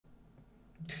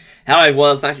Hello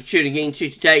everyone, thanks for tuning in to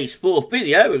today's fourth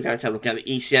video. We're going to have a look at the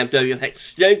ECMWF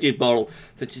extended model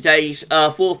for today's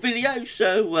fourth video.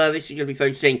 So this is going to be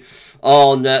focusing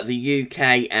on the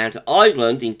UK and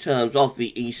Ireland in terms of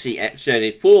the EC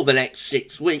extended for the next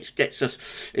 6 weeks. Gets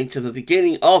us into the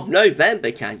beginning of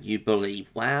November, can you believe?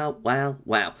 Wow, wow,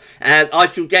 wow. And I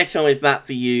shall get on with that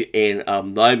for you in a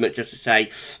moment. Just to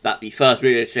say that the first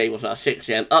video today was our 6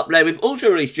 AM upload. We've also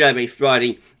released GWV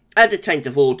Friday and the 10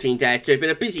 to 14 day too. It's been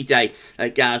a busy day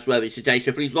at GavsWeatherVids today,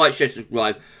 so please like, share,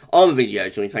 subscribe on the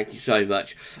videos. I mean, thank you so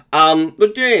much for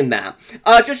doing that.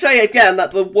 Just say again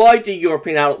that the wider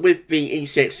European outlook with the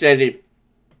EC extended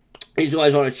is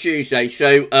always on a Tuesday,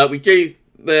 so we do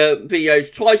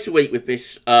videos twice a week with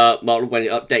this model when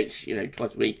it updates, you know,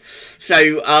 twice a week.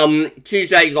 So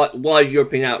Tuesday, like wider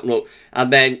European outlook,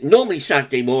 and then normally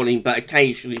Saturday morning, but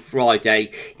occasionally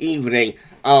Friday evening,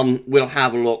 we'll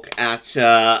have a look at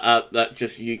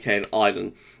just UK and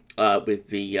Ireland with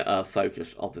the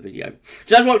focus of the video.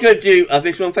 So that's what I'm going to do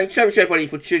this one. Thanks so much everybody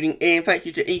for tuning in. Thank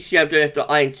you to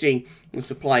ECMWF.int for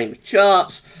supplying the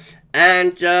charts,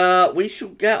 and we shall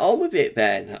get on with it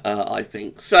then, I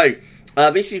think. So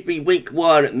this is the week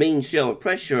 1 mean sea level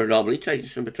pressure anomaly, taking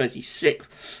us from the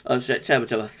 26th of September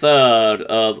to the 3rd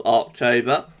of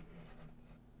October.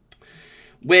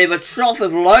 With a trough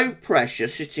of low pressure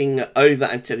sitting over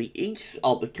and to the east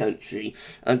of the country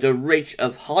and a ridge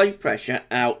of high pressure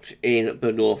out in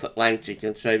the North Atlantic.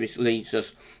 And so this leads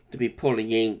us to be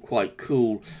pulling in quite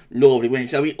cool northerly winds.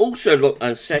 So we also look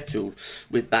unsettled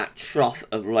with that trough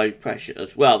of low pressure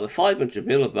as well. The 500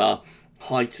 millibar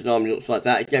height anomaly looks like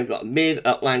that. Again, we've got a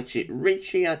mid-Atlantic ridge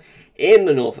here in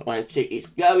the North Atlantic. It's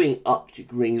going up to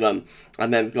Greenland,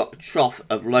 and then we've got a trough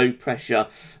of low pressure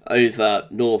over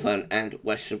northern and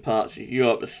western parts of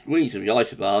Europe. The squeeze of the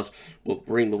isobars will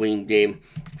bring the wind in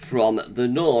from the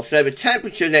north. So the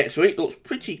temperature next week looks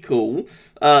pretty cool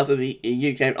for the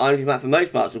UK and Ireland, in fact for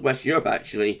most parts of West Europe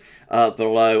actually,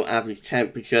 below average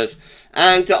temperatures.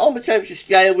 And on the temperature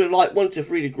scale, we're like 1 to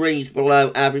 3 degrees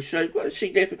below average, so quite a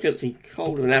significantly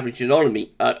colder than average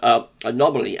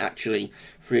anomaly actually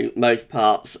through most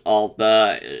parts of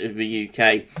the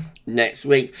UK next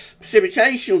week.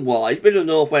 Precipitation wise, bit of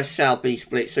northwest southeast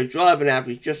split, so drier than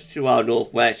average just to our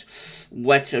northwest,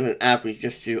 wetter than average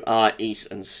just to our east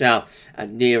and south,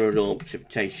 and nearer normal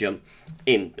precipitation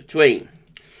in between.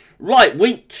 Right,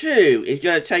 week 2 is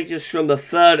going to take us from the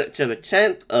 3rd to the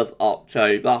 10th of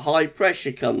October. High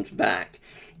pressure comes back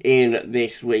in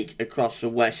this week across the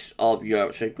west of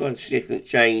Europe, so quite a significant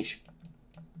change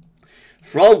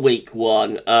from week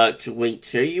 1 to week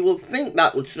 2. You will think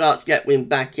that would start to get wind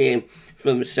back in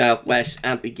from the southwest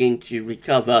and begin to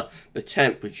recover the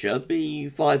temperature. The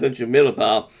 500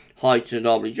 millibar height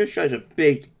anomaly just shows a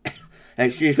big,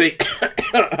 excuse me,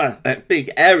 a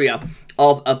big area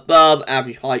of above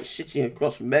average height sitting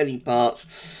across many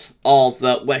parts of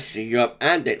Western Europe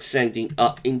and extending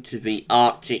up into the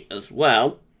Arctic as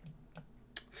well.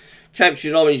 Temperature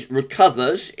anomaly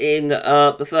recovers in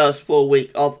the first full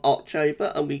week of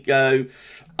October, and we go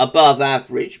above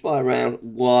average by around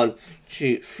 1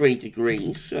 to 3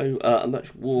 degrees, so a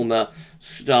much warmer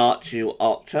start to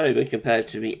October compared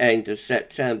to the end of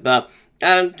September.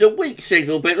 And the weak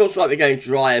signal, but it looks like we're going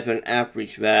drier than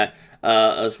average there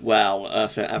as well,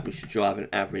 so average to drier than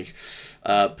average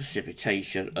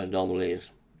precipitation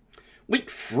anomalies. Week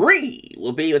 3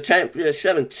 will be the temperature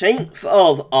 17th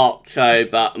of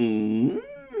October.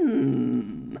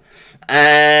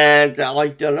 And I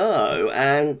don't know.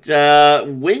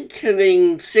 And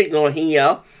weakening signal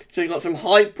here. So you've got some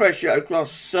high pressure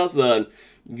across southern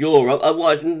Europe.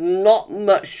 Otherwise, not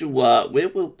much to work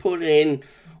with. We'll put in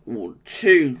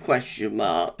 2 question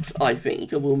marks, I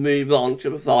think, and we'll move on to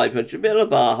the 500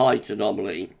 millibar height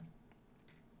anomaly,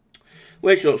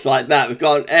 which looks like that. We've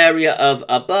got an area of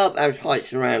above average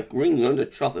heights around Greenland, a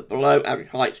trough of below average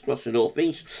heights across the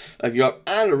northeast of Europe,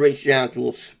 and a ridge down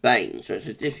towards Spain. So it's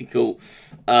a difficult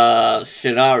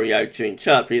scenario to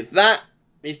interpret. That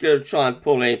is going to try and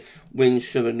pull in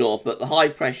winds to the north, but the high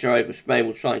pressure over Spain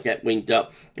will try and get wind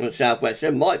up in the southwest.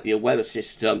 There might be a weather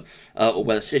system or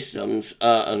weather systems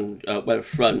and weather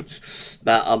fronts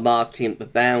that are marking the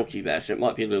boundary there, so it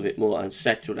might be a little bit more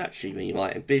unsettled actually than you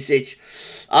might envisage.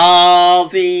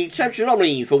 The temperature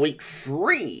anomaly for week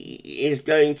 3 is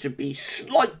going to be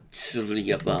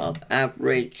slightly above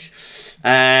average,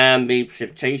 and the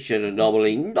precipitation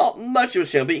anomaly not much of a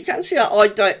signal, but you can see that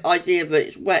idea that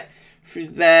it's wet through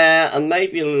there and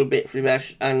maybe a little bit through there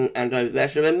and over there,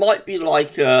 so there might be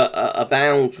like a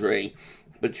boundary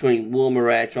between warmer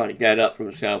air trying to get up from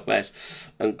the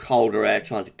southwest and colder air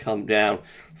trying to come down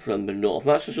from the north.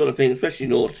 That's the sort of thing, especially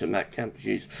in autumn, that can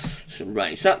produce some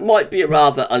rain. So that might be a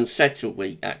rather unsettled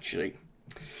week, actually.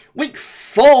 Week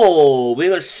 4, we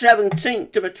were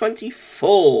 17th to the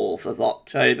 24th of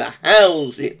October.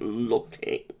 How's it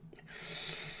looking?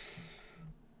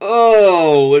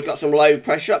 Oh, we've got some low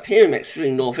pressure up here in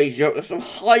extreme northeast Europe. We've got some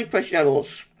high pressure down on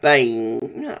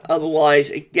Spain. Otherwise,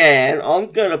 again, I'm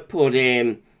going to put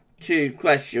in 2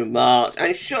 question marks.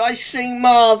 And should I sing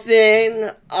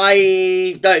Marvin?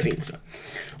 I don't think so.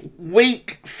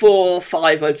 Week 4,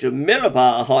 500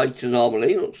 millibar height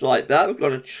anomaly, looks like that. We've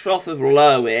got a trough of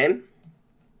low in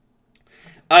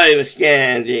over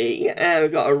Scandi, and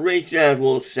we've got a ridge down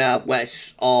towards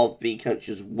southwest of the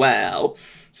country as well.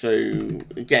 So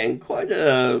again, quite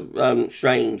a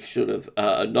strange sort of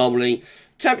anomaly.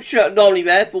 Temperature anomaly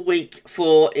there for week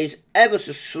 4 is ever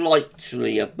so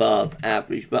slightly above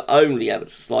average, but only ever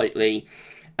so slightly.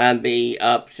 And the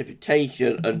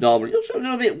precipitation anomaly, also a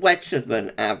little bit wetter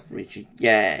than average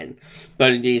again,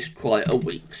 but it is quite a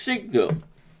weak signal.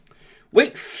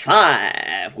 Week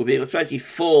 5 will be the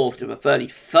 24th to the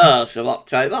 31st of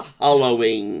October,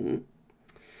 Halloween.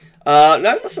 Now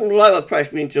we've got some lower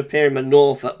pressure beginning to appear in the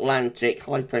North Atlantic,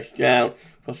 high pressure down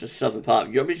across the southern part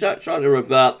of Europe. Is that trying to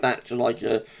revert back to like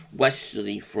a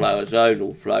westerly flow, a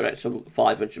zonal flow at some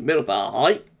 500 millibar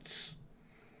height?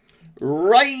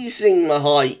 Raising the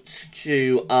heights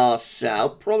to our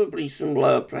south, probably some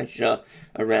lower pressure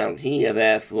around here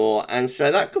therefore, and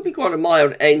so that could be quite a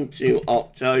mild end to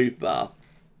October.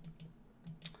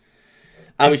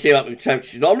 And we see that with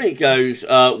temperature anomaly, it goes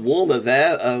warmer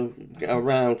there,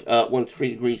 around 1 to 3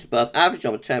 degrees above average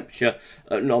on the temperature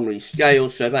anomaly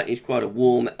scale, so that is quite a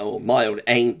warm or mild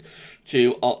end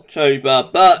to October,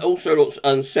 but also looks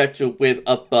unsettled with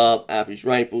above average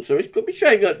rainfall. So it could be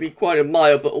showing up to be quite a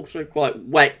mild but also quite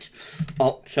wet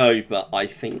October, I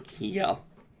think, here.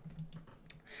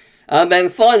 And then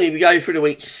finally we go through to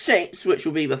week 6, which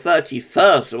will be the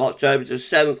 31st of October to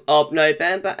 7th of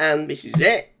November, and this is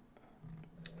it.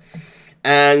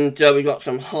 And we've got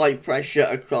some high pressure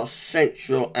across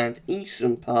central and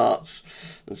eastern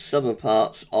parts and southern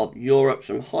parts of Europe,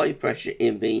 some high pressure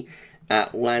in the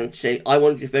Atlantic. I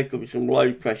wonder if there could be some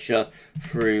low pressure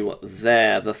through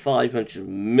there. The 500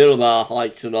 millibar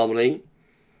height anomaly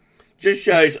just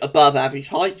shows above average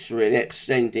heights really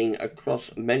extending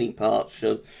across many parts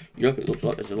of Europe. It looks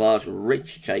like there's a large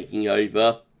ridge taking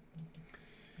over.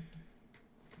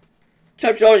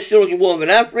 Temperature is still looking warmer than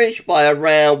average by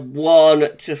around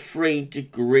 1 to 3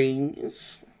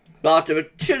 degrees. But after a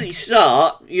chilly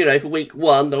start, you know, for week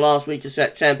 1, the last week of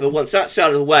September, once that's out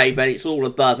of the way, then it's all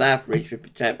above average with the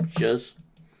temperatures.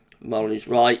 The model is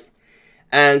right.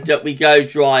 And we go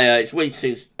drier. It's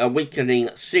a weakening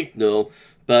signal,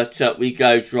 but we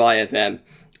go drier then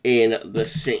in the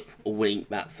 6th week,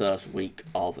 that first week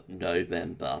of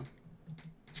November.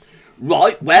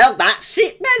 Right, well, that's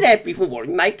it then, everyone. What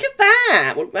do you make of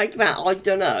that? What do you make of that? I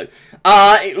don't know.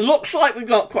 It looks like we've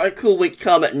got quite a cool week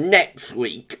coming next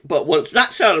week, but once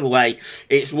that's out of the way,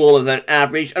 it's warmer than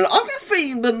average. And I'm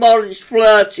feeling the model is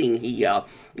flirting here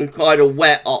with quite a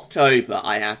wet October,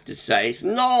 I have to say. It's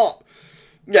not,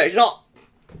 you know, it's not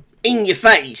in your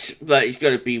face that it's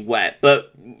going to be wet,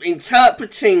 but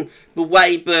interpreting the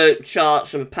way the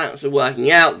charts and the patterns are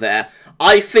working out there,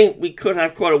 I think we could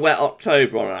have quite a wet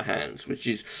October on our hands, which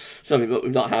is something that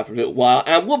we've not had for a little while,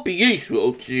 and would be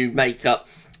useful to make up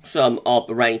some of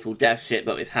the rainfall deficit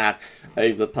that we've had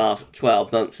over the past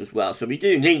 12 months as well. So we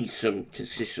do need some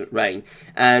consistent rain,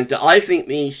 and I think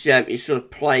the ECM is sort of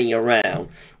playing around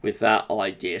with that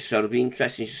idea, so it'll be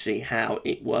interesting to see how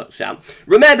it works out.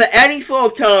 Remember, any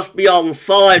forecast beyond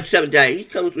 5 to 7 days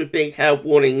comes with big health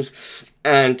warnings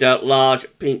and large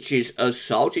pinches of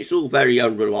salt. It's all very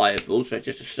unreliable, so it's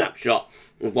just a snapshot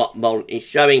of what model is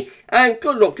showing, and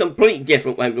could look completely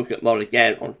different when we look at model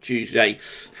again on Tuesday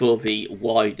for the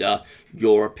wider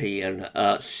European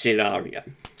scenario.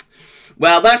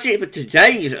 Well, that's it for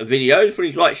today's videos.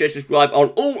 Please like, share, subscribe on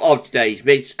all of today's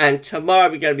vids. And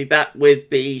tomorrow we're going to be back with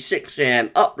the 6 AM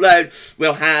upload.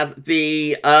 We'll have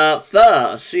the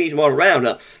first season model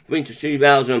roundup for winter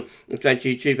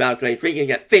 2022-2023. You're going to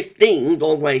get 15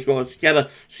 long-range models together.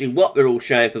 See what they're all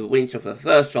showing for the winter for the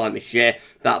first time this year.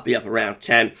 That'll be up around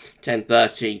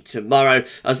 10:30 tomorrow.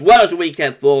 As well as a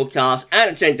weekend forecast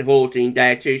and a 10 to 14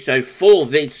 day or two. So 4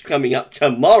 vids coming up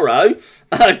tomorrow.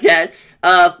 Again.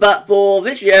 But for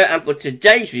this video and for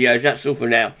today's videos, that's all for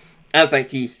now. And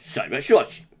thank you so much for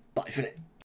watching. Bye for now.